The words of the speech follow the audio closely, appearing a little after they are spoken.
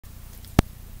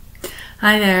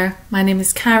Hi there, my name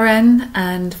is Karen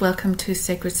and welcome to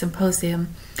Sacred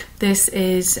Symposium. This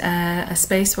is a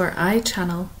space where I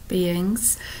channel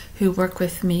beings who work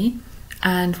with me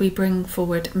and we bring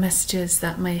forward messages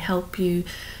that may help you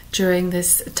during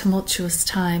this tumultuous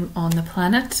time on the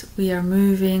planet. We are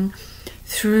moving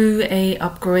through a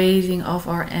upgrading of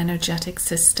our energetic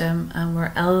system and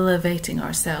we're elevating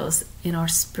ourselves in our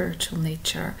spiritual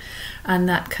nature, and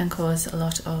that can cause a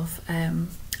lot of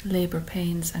labor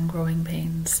pains and growing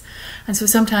pains. And so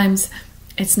sometimes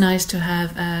it's nice to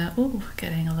have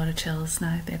getting a lot of chills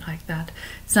now, they like that.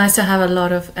 It's nice to have a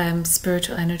lot of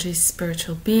spiritual energy,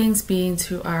 spiritual beings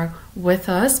who are with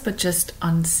us but just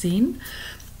unseen,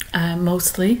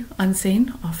 mostly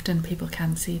unseen. Often people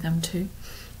can see them too,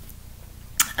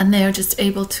 and they are just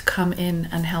able to come in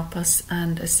and help us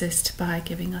and assist by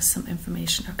giving us some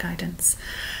information or guidance.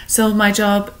 So my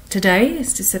job today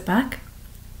is to sit back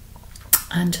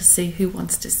and to see who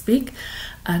wants to speak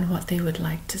and what they would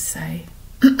like to say.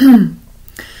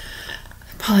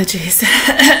 Apologies.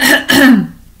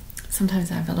 Sometimes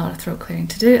I have a lot of throat clearing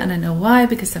to do, and I know why,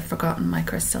 because I've forgotten my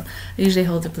crystal. I usually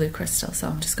hold a blue crystal, so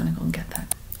I'm just going to go and get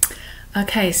that.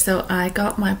 Okay, so I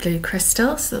got my blue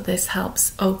crystal, so this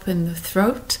helps open the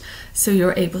throat so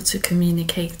you're able to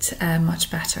communicate much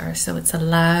better. So it's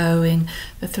allowing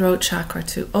the throat chakra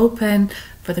to open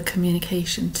for the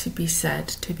communication to be said,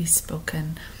 to be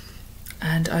spoken.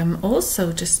 And I'm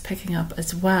also just picking up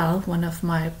as well one of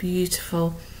my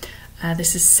beautiful,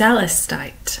 this is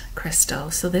celestite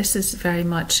crystal. So this is very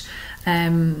much,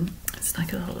 it's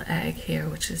like a little egg here,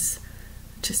 which is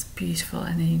just beautiful,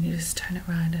 and then you just turn it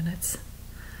around and it's,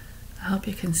 I hope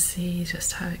you can see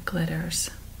just how it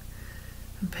glitters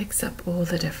and picks up all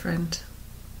the different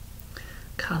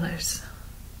colors.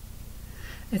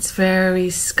 It's very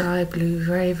sky blue,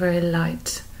 very, very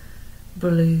light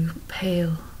blue,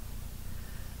 pale,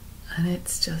 and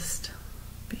it's just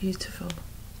beautiful.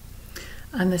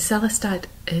 And the celestite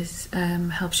is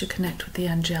helps you connect with the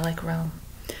angelic realm.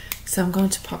 So I'm going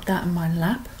to pop that in my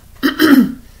lap.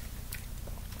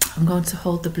 I'm going to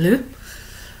hold the blue,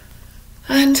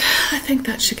 and I think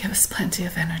that should give us plenty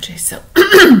of energy. So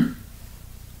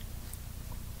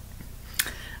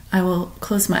I will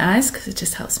close my eyes because it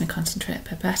just helps me concentrate a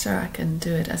bit better. I can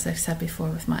do it, as I've said before,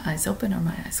 with my eyes open or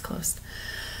my eyes closed.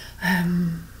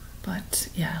 But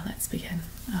yeah, let's begin.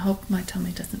 I hope my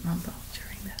tummy doesn't rumble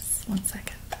during this. 1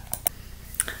 second.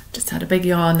 Just had a big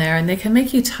yawn there, and they can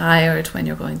make you tired when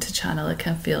you're going to channel. It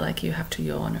can feel like you have to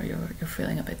yawn or you're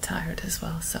feeling a bit tired as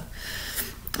well. So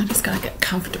I'm just going to get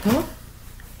comfortable.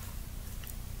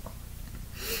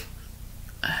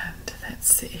 And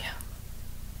let's see.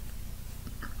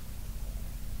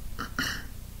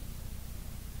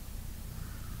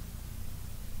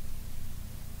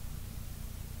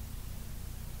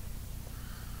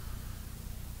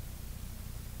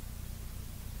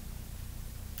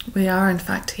 We are in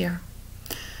fact here.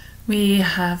 We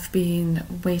have been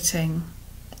waiting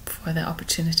for the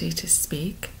opportunity to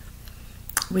speak.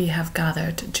 We have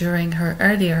gathered during her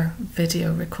earlier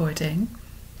video recording,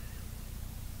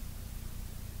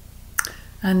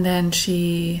 and then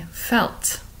she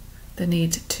felt the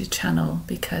need to channel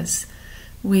because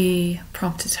we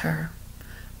prompted her,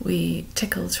 we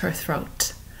tickled her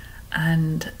throat,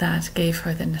 and that gave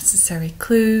her the necessary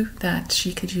clue that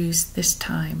she could use this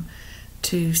time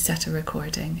to set a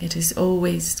recording. It is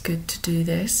always good to do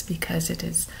this because it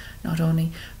is not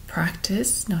only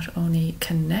practice, not only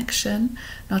connection,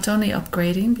 not only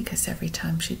upgrading, because every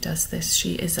time she does this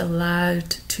she is allowed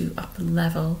to up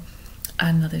level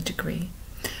another degree.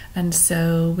 And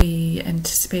so we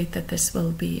anticipate that this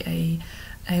will be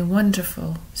a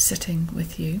wonderful sitting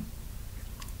with you.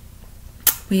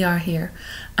 We are here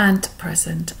and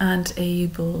present and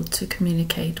able to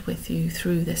communicate with you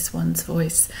through this one's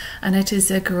voice, and it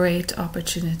is a great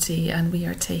opportunity, and we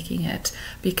are taking it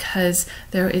because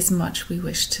there is much we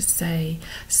wish to say.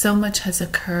 So much has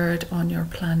occurred on your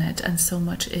planet and so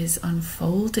much is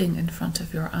unfolding in front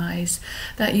of your eyes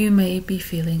that you may be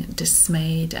feeling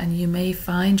dismayed, and you may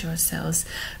find yourselves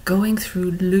going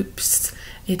through loops.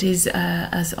 It is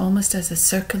as almost as a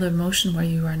circular motion where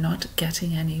you are not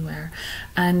getting anywhere,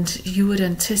 and you would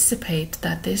anticipate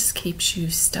that this keeps you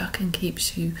stuck and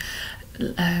keeps you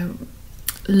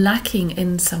lacking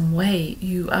in some way.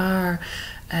 You are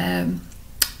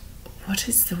what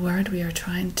is the word we are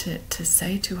trying to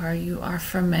say to her? You are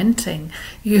fermenting.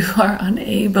 You are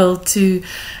unable to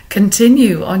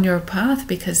continue on your path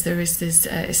because there is this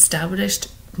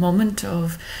established moment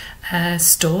of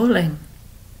stalling.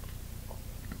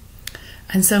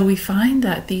 And so we find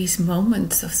that these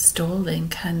moments of stalling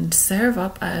can serve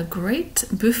up a great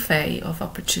buffet of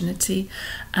opportunity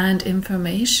and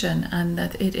information, and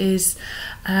that it is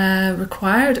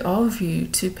required of you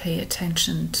to pay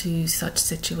attention to such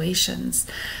situations.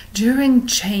 During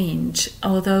change,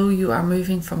 although you are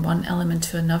moving from one element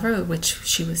to another, which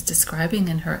she was describing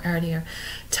in her earlier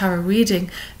tarot reading,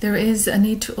 there is a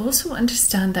need to also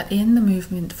understand that in the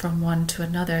movement from one to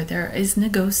another, there is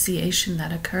negotiation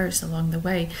that occurs along the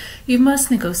way. You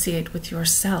must negotiate with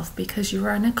yourself, because you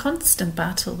are in a constant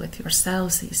battle with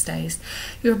yourselves these days.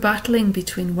 You're battling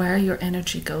between where your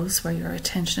energy goes, where your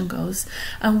attention goes,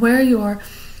 and where your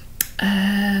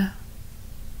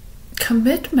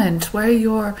commitment, where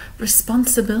your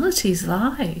responsibilities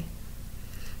lie.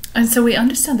 And so we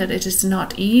understand that it is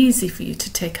not easy for you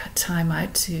to take time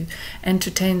out to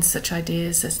entertain such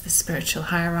ideas as the spiritual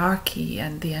hierarchy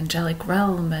and the angelic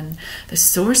realm and the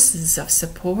sources of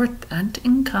support and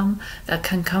income that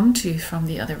can come to you from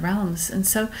the other realms. And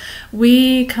so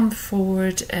we come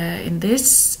forward in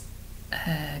this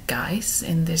guise,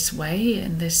 in this way,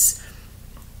 in this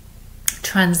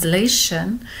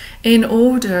translation, in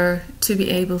order to be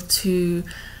able to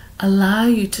allow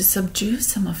you to subdue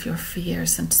some of your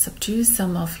fears and to subdue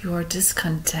some of your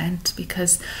discontent,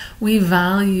 because we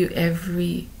value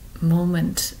every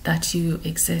moment that you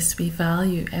exist. We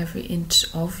value every inch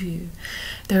of you.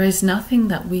 There is nothing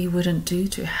that we wouldn't do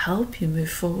to help you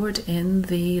move forward in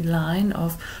the line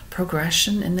of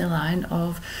progression, in the line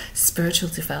of spiritual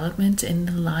development, in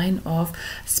the line of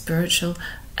spiritual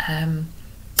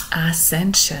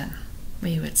ascension,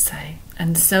 we would say.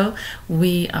 And so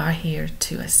we are here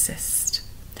to assist.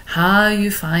 How you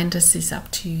find us is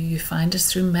up to you. You find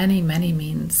us through many, many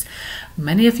means.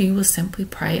 Many of you will simply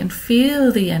pray and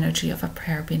feel the energy of a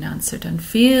prayer being answered and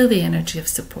feel the energy of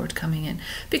support coming in,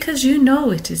 because you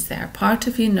know it is there. Part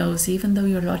of you knows, even though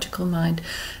your logical mind,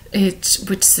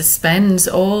 which suspends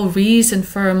all reason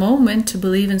for a moment to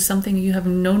believe in something you have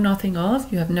known nothing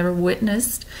of, you have never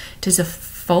witnessed. It is a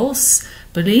false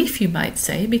belief, you might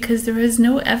say, because there is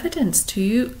no evidence to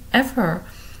you ever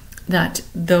that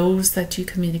those that you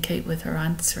communicate with are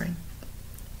answering,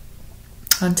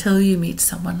 until you meet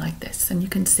someone like this and you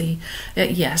can see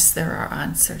that yes, there are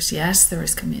answers, yes, there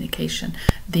is communication,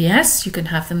 yes, you can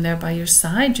have them there by your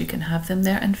side, you can have them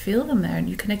there and feel them there, and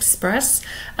you can express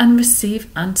and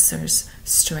receive answers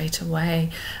straight away.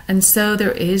 And so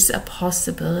there is a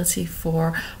possibility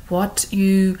for what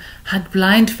you had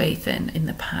blind faith in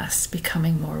the past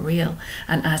becoming more real.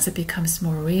 And as it becomes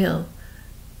more real,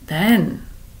 then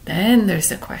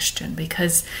there's a question,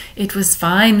 because it was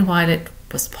fine while it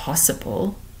was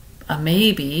possible,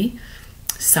 maybe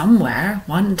somewhere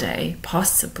one day,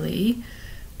 possibly,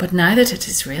 but now that it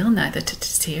is real, now that it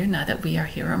is here, now that we are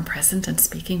here and present and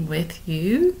speaking with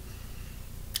you,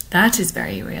 that is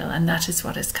very real, and that is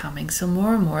what is coming. So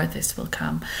more and more this will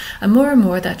come, and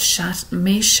more that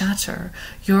may shatter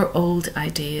your old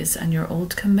ideas and your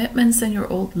old commitments and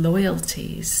your old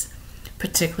loyalties,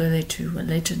 particularly to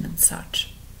religion and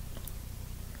such.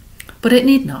 But it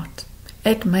need not.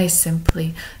 It may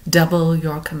simply double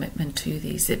your commitment to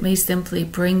these. It may simply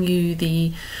bring you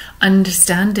the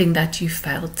understanding that you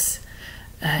felt.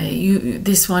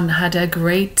 This one had a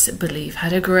great belief,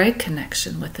 had a great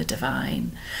connection with the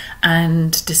divine,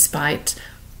 and despite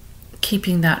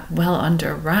keeping that well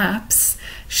under wraps,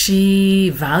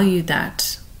 she valued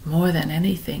that more than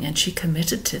anything, and she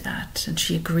committed to that, and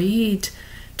she agreed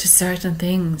to certain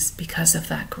things because of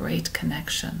that great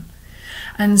connection.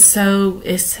 And so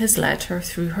this has led her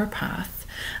through her path,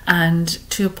 and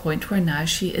to a point where now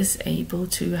she is able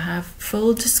to have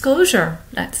full disclosure,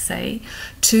 let's say,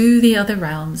 to the other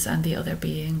realms and the other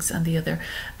beings and the other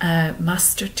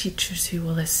master teachers who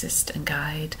will assist and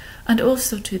guide, and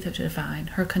also to the divine.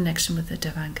 Her connection with the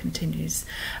divine continues,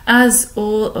 as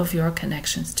all of your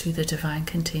connections to the divine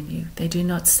continue. They do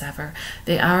not sever.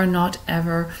 They are not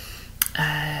ever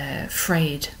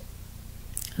frayed.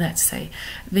 Let's say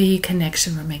the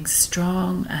connection remains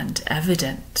strong and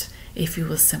evident if you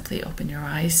will simply open your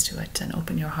eyes to it and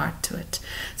open your heart to it.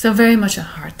 So very much a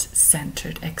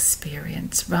heart-centered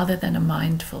experience rather than a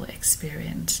mindful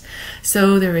experience.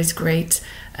 So there is great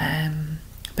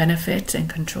benefit in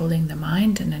controlling the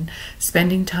mind and in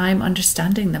spending time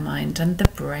understanding the mind and the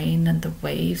brain and the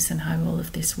waves and how all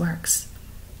of this works.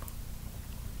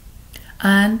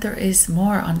 And there is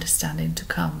more understanding to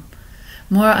come.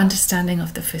 More understanding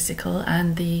of the physical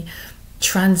and the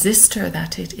transistor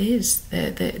that it is,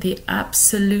 the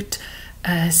absolute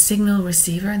signal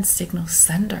receiver and signal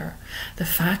sender. The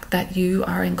fact that you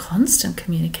are in constant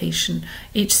communication,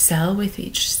 each cell with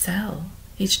each cell.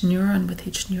 each neuron with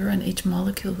each neuron, each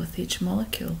molecule with each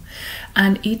molecule,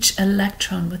 and each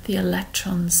electron with the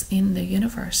electrons in the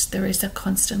universe. There is a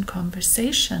constant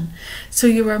conversation. So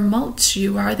you are mulch,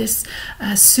 you are this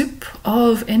soup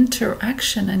of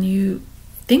interaction, and you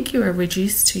think you are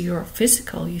reduced to your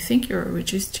physical, you think you are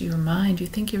reduced to your mind, you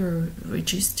think you are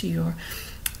reduced to your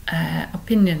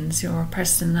opinions, your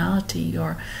personality,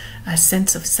 your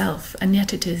sense of self, and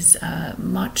yet it is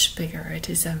much bigger. It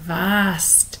is a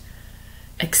vast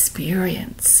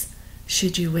experience,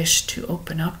 should you wish to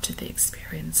open up to the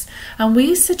experience. And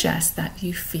we suggest that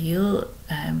you feel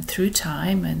through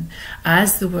time, and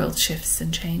as the world shifts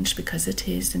and changes, because it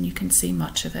is, and you can see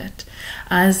much of it,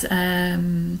 as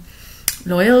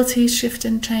loyalties shift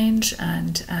and change,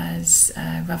 and as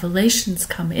revelations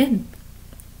come in,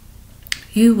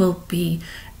 you will be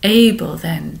able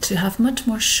then to have much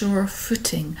more sure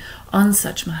footing on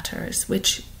such matters,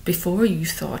 which before you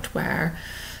thought were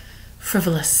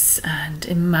frivolous and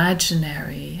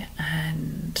imaginary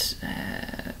and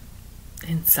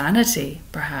insanity,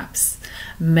 perhaps.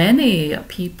 Many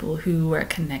people who were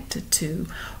connected to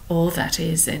all that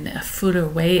is in a fuller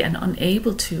way and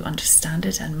unable to understand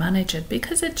it and manage it,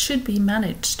 because it should be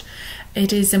managed.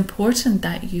 It is important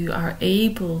that you are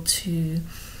able to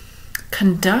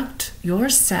conduct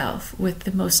yourself with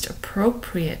the most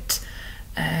appropriate,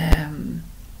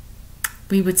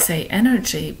 we would say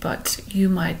energy, but you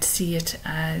might see it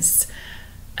as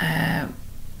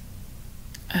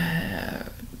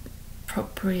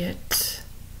appropriate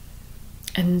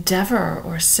endeavor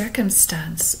or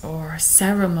circumstance or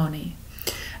ceremony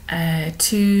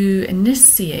to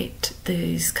initiate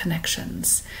these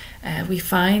connections. We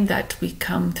find that we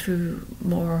come through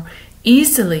more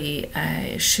easily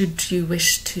should you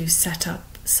wish to set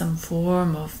up some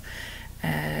form of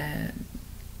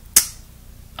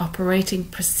operating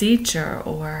procedure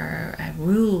or a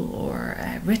rule or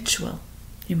a ritual,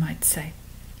 you might say.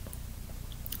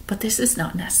 But this is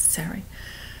not necessary.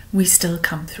 We still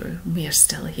come through, we are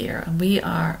still here, and we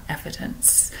are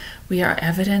evidence. We are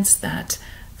evidence that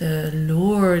the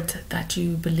Lord that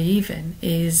you believe in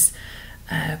is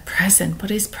present, but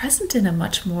is present in a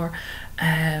much more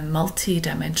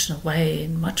multi-dimensional way,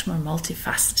 in much more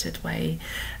multifaceted way.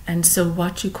 And so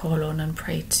what you call on and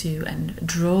pray to and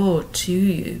draw to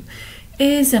you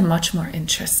is a much more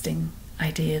interesting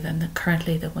idea than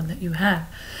currently the one that you have.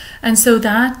 And so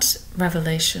that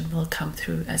revelation will come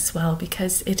through as well,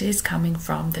 because it is coming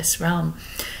from this realm.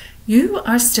 You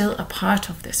are still a part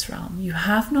of this realm. You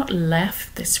have not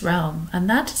left this realm, and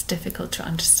that is difficult to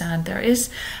understand. There is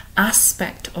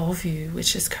aspect of you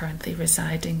which is currently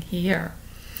residing here,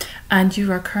 and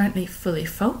you are currently fully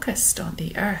focused on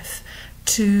the earth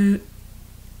to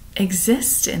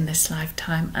exist in this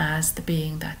lifetime as the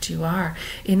being that you are,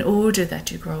 in order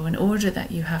that you grow, in order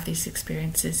that you have these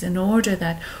experiences, in order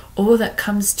that all that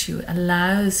comes to you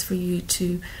allows for you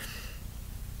to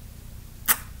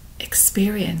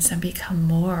experience and become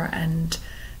more and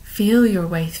feel your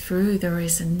way through. There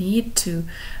is a need to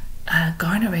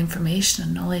garner information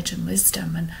and knowledge and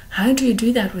wisdom, and how do you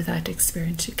do that without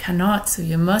experience? You cannot. So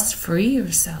you must free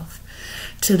yourself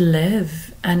to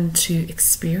live and to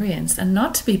experience, and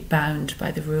not to be bound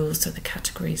by the rules or the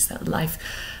categories that life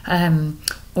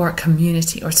or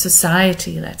community or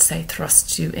society, let's say,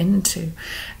 thrusts you into.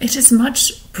 It is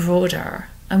much broader,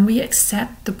 and we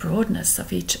accept the broadness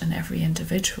of each and every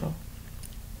individual,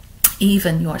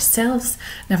 even yourselves,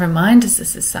 never mind as a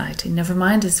society, never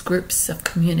mind as groups of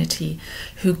community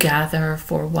who gather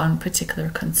for one particular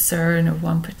concern or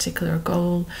one particular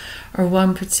goal or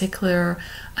one particular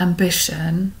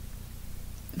ambition.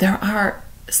 There are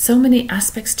so many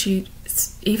aspects to you,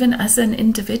 even as an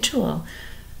individual,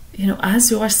 you know, as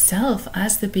yourself,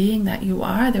 as the being that you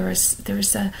are. There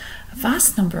is a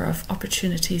vast number of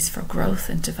opportunities for growth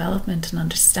and development and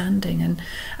understanding,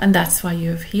 and that's why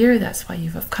you're here, that's why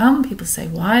you have come. People say,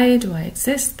 why do I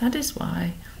exist? That is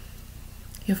why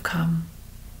you've come,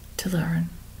 to learn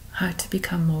how to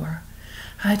become more,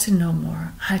 how to know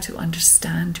more, how to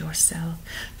understand yourself,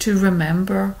 to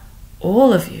remember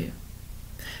all of you.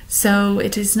 So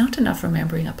it is not enough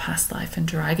remembering a past life and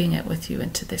dragging it with you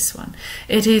into this one.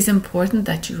 It is important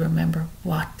that you remember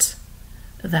what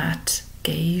that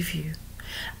gave you,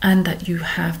 and that you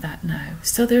have that now.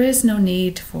 So there is no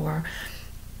need for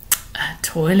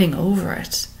toiling over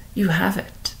it. You have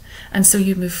it. And so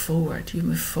you move forward. You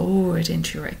move forward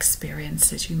into your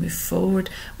experiences. You move forward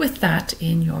with that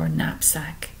in your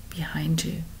knapsack behind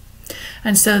you.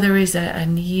 And so there is a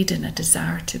need and a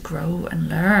desire to grow and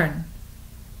learn.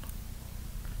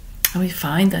 And we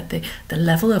find that the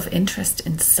level of interest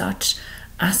in such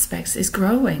aspects is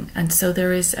growing. And so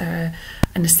there is a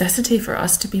a necessity for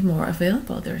us to be more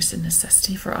available. There's a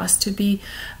necessity for us to be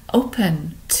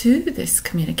open to this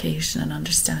communication and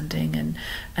understanding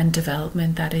and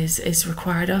development that is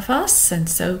required of us. And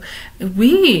so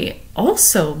we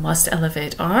also must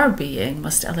elevate our being,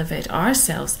 must elevate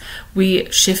ourselves. We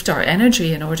shift our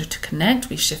energy in order to connect.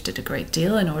 We shifted a great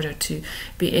deal in order to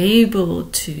be able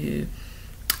to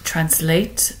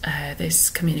translate this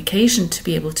communication, to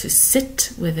be able to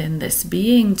sit within this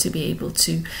being, to be able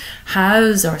to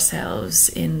house ourselves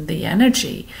in the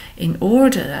energy in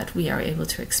order that we are able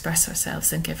to express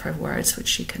ourselves and give her words which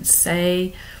she can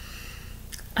say.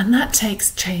 And that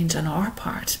takes change on our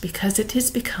part, because it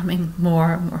is becoming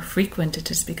more and more frequent,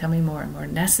 it is becoming more and more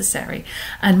necessary,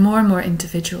 and more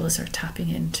individuals are tapping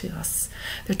into us.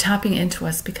 They're tapping into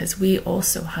us because we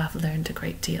also have learned a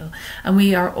great deal, and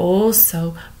we are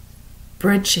also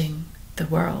bridging the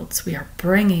worlds. We are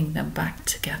bringing them back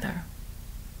together.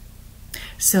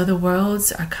 So the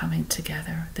worlds are coming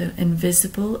together. The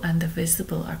invisible and the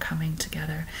visible are coming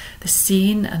together. The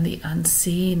seen and the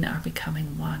unseen are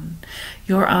becoming one.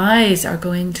 Your eyes are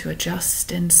going to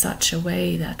adjust in such a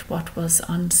way that what was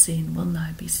unseen will now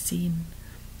be seen.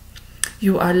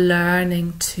 You are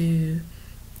learning to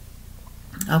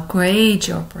upgrade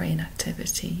your brain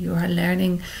activity. You are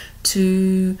learning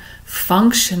to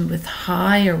function with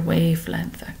higher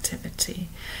wavelength activity.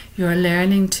 You are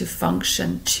learning to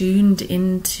function tuned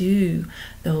into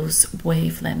those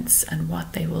wavelengths and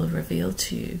what they will reveal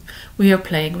to you. We are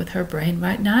playing with her brain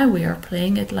right now. We are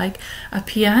playing it like a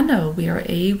piano. We are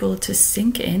able to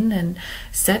sink in and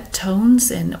set tones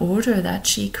in order that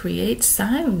she creates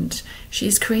sound. She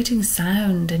is creating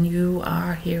sound, and you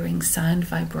are hearing sound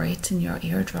vibrate in your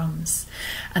eardrums.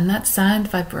 And that sound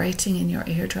vibrating in your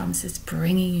eardrums is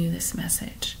bringing you this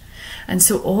message. And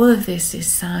so all of this is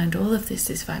sound, all of this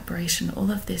is vibration,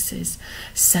 all of this is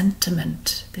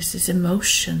sentiment, this is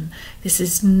emotion, this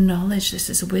is knowledge, this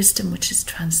is wisdom which is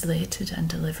translated and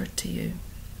delivered to you.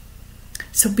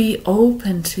 So be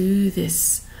open to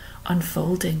this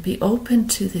unfolding, be open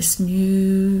to this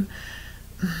new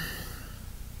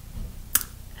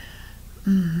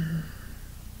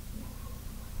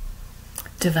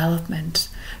development.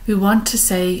 We want to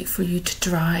say for you to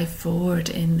drive forward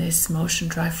in this motion,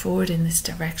 drive forward in this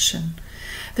direction.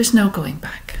 There's no going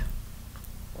back.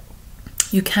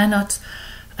 You cannot,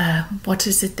 what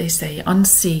is it they say,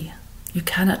 unsee. You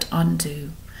cannot undo.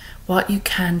 What you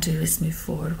can do is move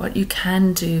forward. What you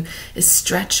can do is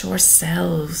stretch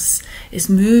yourselves, is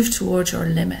move towards your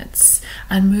limits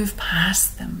and move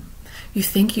past them. You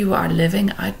think you are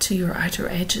living out to your outer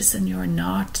edges, and you're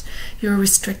not. You're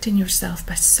restricting yourself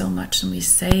by so much. And we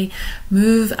say,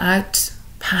 move out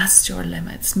past your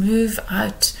limits. Move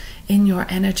out in your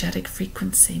energetic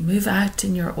frequency. Move out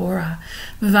in your aura.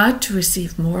 Move out to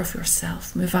receive more of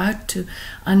yourself. Move out to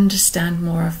understand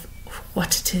more of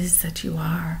what it is that you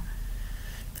are.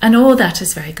 And all that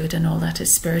is very good, and all that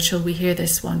is spiritual. We hear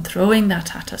this one throwing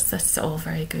that at us. That's all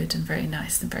very good and very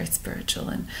nice and very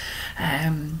spiritual,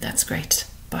 and that's great.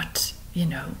 But, you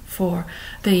know, for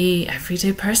the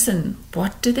everyday person,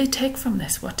 what do they take from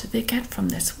this? What do they get from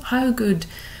this? How good?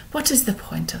 What is the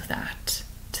point of that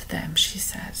to them, she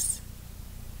says.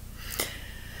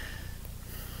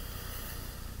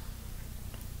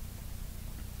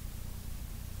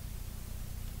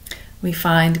 We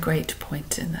find great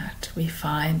point in that. We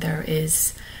find there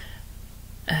is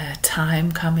a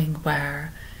time coming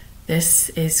where this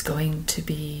is going to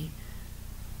be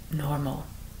normal.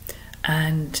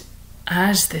 And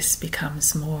as this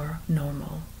becomes more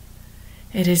normal,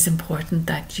 it is important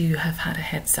that you have had a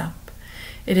heads up.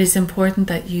 It is important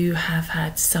that you have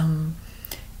had some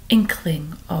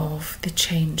inkling of the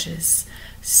changes,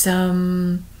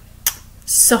 some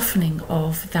softening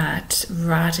of that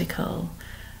radical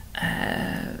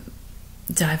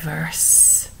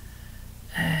diverse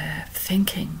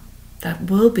thinking that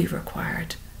will be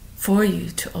required for you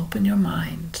to open your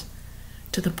mind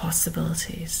to the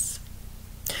possibilities.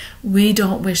 We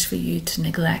don't wish for you to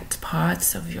neglect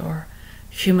parts of your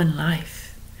human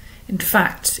life. In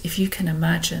fact, if you can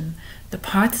imagine, the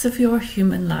parts of your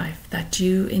human life that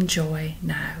you enjoy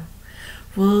now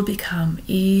will become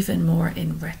even more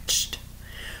enriched,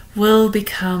 will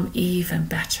become even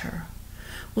better,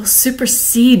 will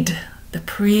supersede the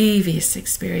previous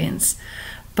experience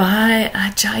by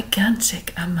a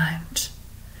gigantic amount.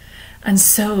 And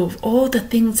so all the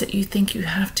things that you think you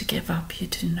have to give up, you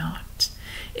do not.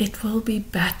 It will be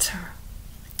better.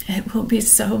 It will be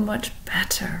so much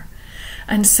better.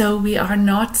 And so we are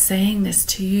not saying this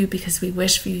to you because we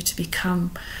wish for you to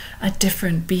become a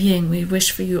different being. We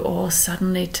wish for you all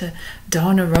suddenly to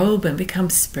don a robe and become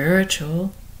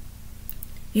spiritual.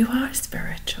 You are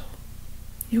spiritual.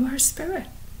 You are spirit.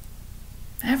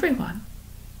 Everyone.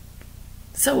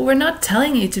 So we're not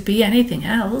telling you to be anything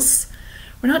else.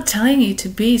 We're not telling you to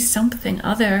be something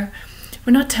other.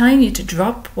 We're not telling you to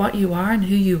drop what you are and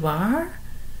who you are.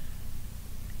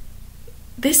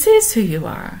 This is who you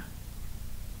are.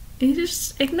 You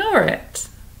just ignore it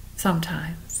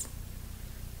sometimes.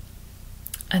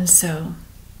 And so,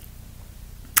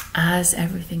 as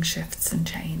everything shifts and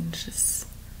changes,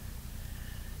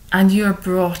 and you're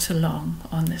brought along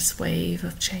on this wave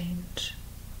of change,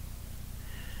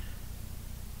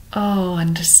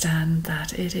 understand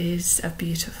that it is a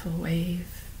beautiful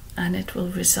wave, and it will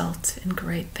result in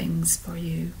great things for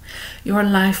you. Your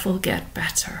life will get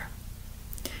better.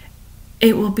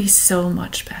 It will be so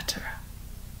much better.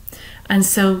 And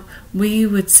so we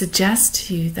would suggest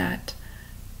to you that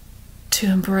to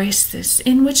embrace this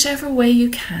in whichever way you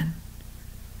can,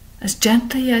 as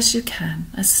gently as you can,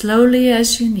 as slowly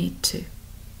as you need to.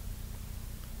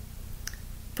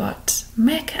 But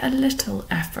make a little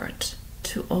effort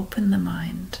to open the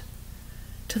mind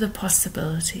to the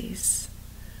possibilities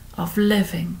of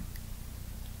living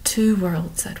two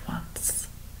worlds at once,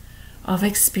 of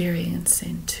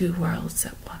experiencing two worlds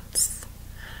at once,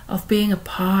 of being a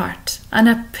part, and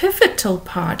a pivotal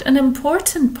part, an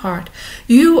important part.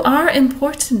 You are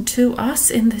important to us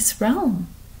in this realm.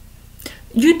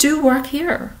 You do work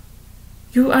here.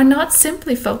 You are not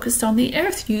simply focused on the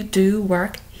earth. You do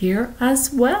work here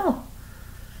as well.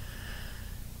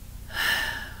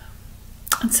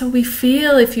 And so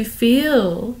if you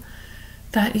feel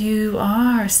that you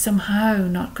are somehow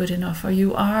not good enough, or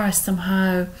you are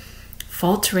somehow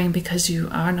faltering because you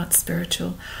are not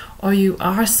spiritual, or you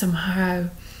are somehow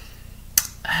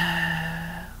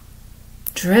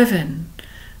driven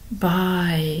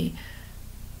by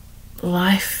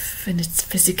life and its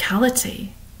physicality,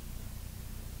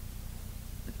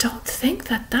 don't think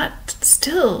that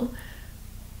still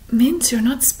means you're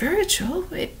not spiritual.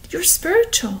 You're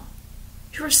spiritual.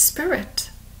 You're spirit.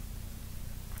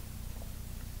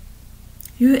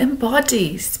 You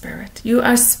embody spirit. You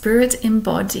are spirit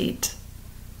embodied.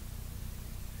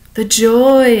 The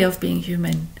joy of being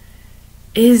human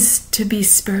is to be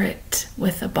spirit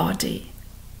with a body.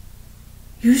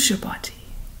 Use your body.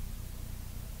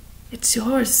 It's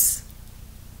yours.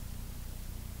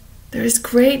 There is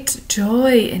great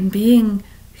joy in being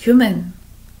human.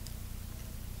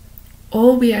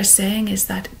 All we are saying is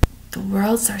that the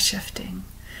worlds are shifting,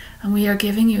 and we are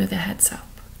giving you the heads up.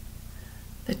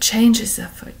 The change is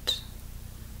afoot.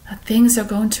 That things are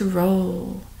going to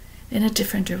roll in a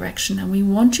different direction, and we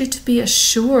want you to be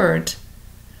assured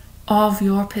of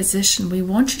your position. We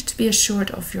want you to be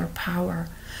assured of your power.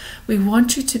 We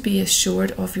want you to be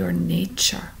assured of your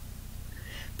nature,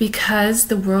 because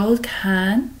the world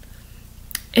can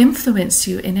influence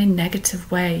you in a negative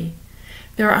way.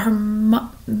 There are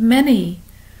many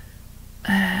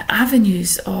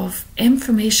avenues of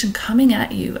information coming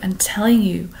at you and telling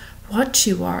you what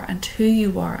you are and who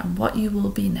you are and what you will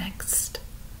be next,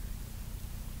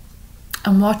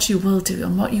 and what you will do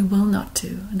and what you will not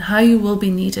do, and how you will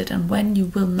be needed and when you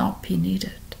will not be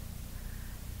needed,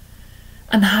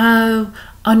 and how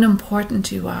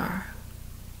unimportant you are.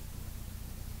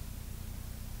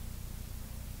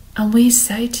 And we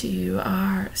say to you, you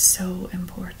are so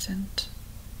important.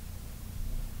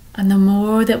 And the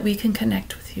more that we can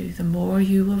connect with you, the more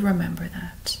you will remember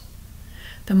that.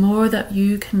 The more that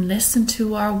you can listen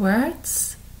to our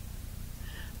words,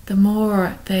 the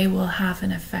more they will have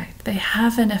an effect. They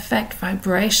have an effect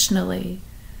vibrationally.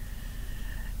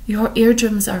 Your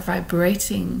eardrums are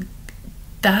vibrating.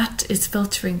 That is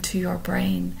filtering to your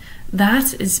brain.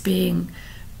 That is being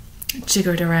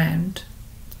jiggered around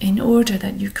in order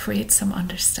that you create some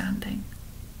understanding.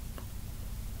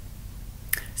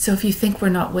 So if you think we're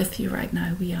not with you right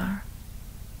now, we are.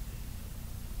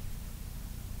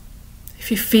 If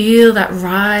you feel that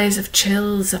rise of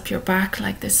chills up your back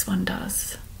like this one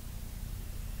does,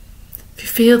 if you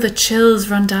feel the chills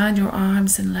run down your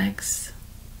arms and legs,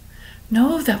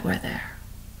 know that we're there.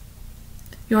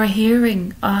 You're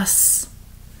hearing us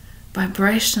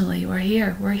vibrationally. We're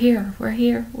here, we're here, we're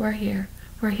here, we're here,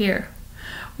 we're here,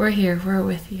 we're here, we're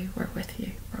with you, we're with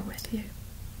you, we're with you.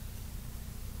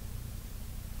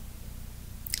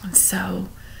 And so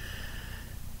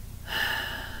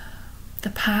the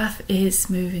path is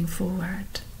moving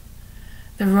forward.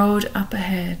 The road up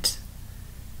ahead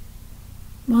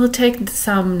will take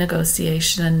some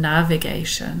negotiation and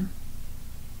navigation,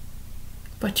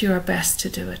 but you are best to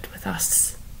do it with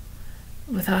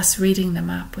us reading the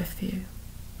map with you,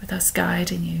 with us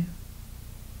guiding you,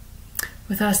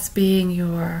 with us being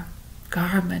your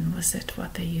Garmin, was it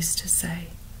what they used to say?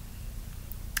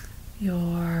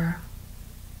 your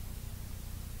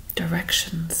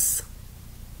directions.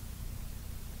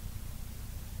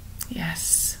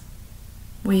 Yes,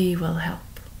 we will help.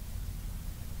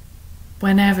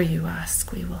 Whenever you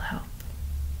ask, we will help.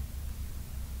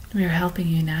 We are helping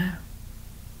you now.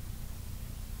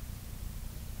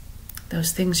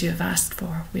 Those things you have asked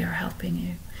for, we are helping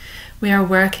you. We are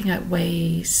working out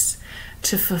ways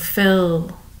to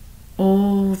fulfill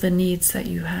all the needs that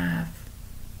you have,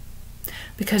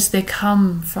 because they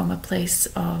come from a place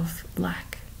of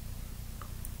lack.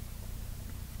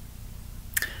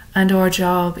 And our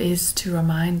job is to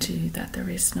remind you that there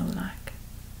is no lack.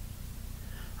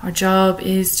 Our job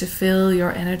is to fill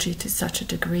your energy to such a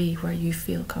degree where you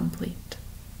feel complete.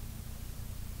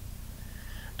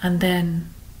 And then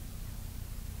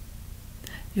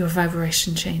your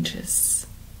vibration changes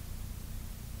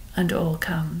and all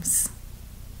comes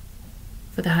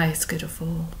for the highest good of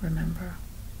all, remember.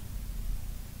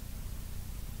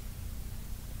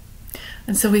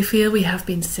 And so we feel we have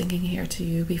been singing here to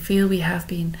you. We feel we have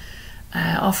been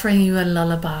offering you a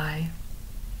lullaby,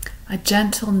 a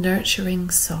gentle, nurturing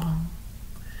song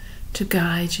to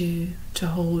guide you, to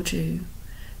hold you,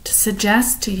 to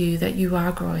suggest to you that you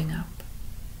are growing up.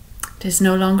 It is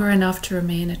no longer enough to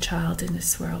remain a child in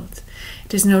this world.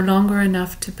 It is no longer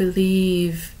enough to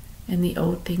believe in the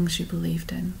old things you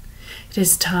believed in. It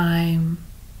is time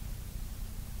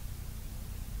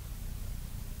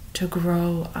to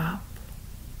grow up.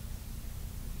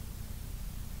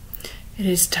 It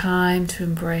is time to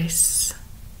embrace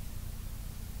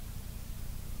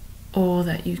all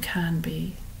that you can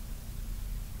be,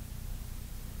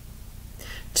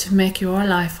 to make your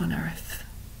life on earth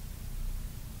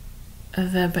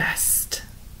the best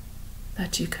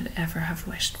that you could ever have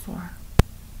wished for.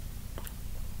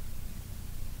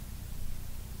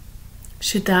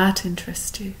 Should that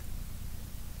interest you,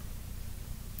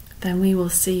 then we will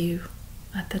see you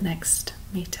at the next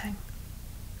meeting.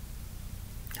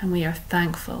 And we are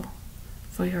thankful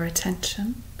for your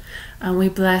attention, and we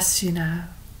bless you now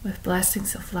with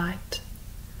blessings of light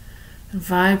and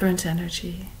vibrant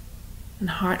energy and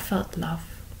heartfelt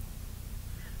love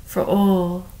for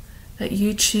all that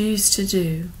you choose to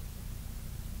do,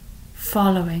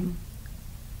 following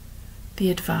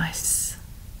the advice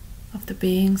of the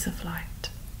beings of light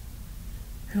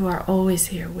who are always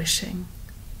here wishing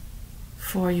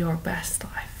for your best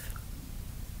life.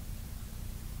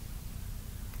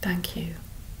 Thank you.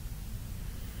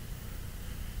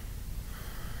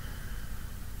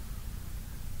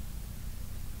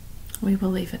 We will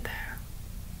leave it there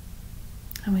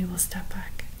and we will step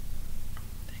back.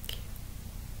 Thank you.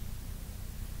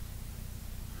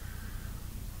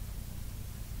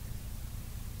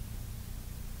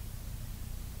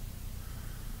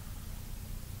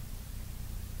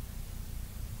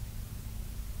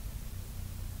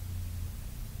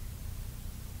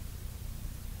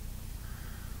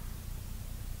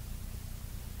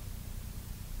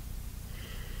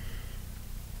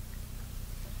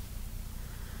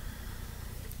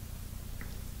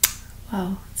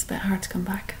 Wow, it's a bit hard to come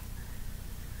back.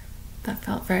 That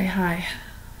felt very high.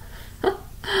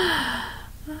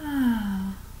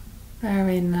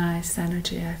 Very nice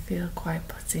energy. I feel quite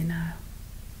putty now.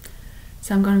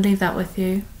 So I'm going to leave that with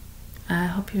you. I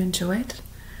hope you enjoyed,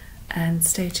 and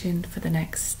stay tuned for the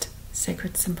next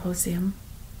Sacred Symposium.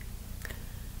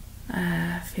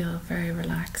 I feel very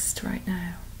relaxed right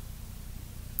now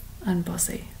and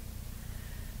buzzy.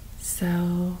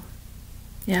 So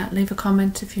yeah, leave a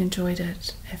comment if you enjoyed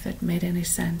it, if it made any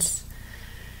sense,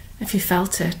 if you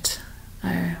felt it.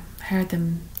 I heard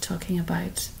them talking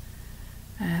about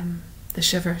the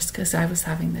shivers, because I was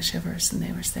having the shivers and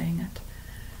they were saying it.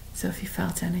 So if you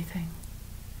felt anything,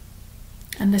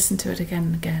 and listen to it again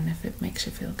and again if it makes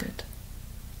you feel good.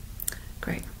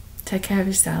 Great. Take care of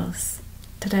yourselves.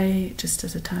 Today, just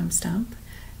as a timestamp,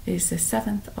 is the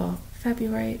 7th of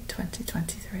February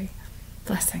 2023.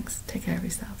 Blessings. Take care of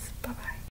yourselves.